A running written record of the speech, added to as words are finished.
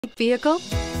Vehicle?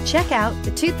 Check out the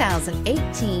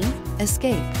 2018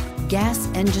 Escape. Gas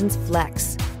engines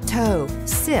flex, tow,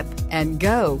 sip, and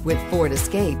go with Ford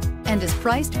Escape, and is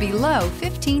priced below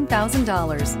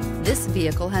 $15,000. This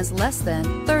vehicle has less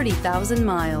than 30,000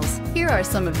 miles. Here are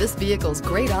some of this vehicle's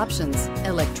great options: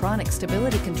 electronic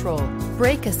stability control,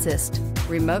 brake assist,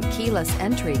 remote keyless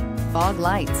entry, fog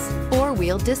lights,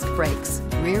 four-wheel disc brakes,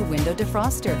 rear window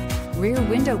defroster, rear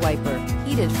window wiper,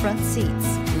 heated front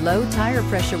seats, low tire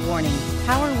pressure warning,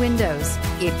 power windows.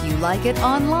 If you like it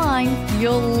online,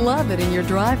 you'll love it in your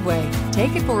driveway.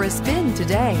 Take it for a spin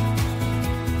today.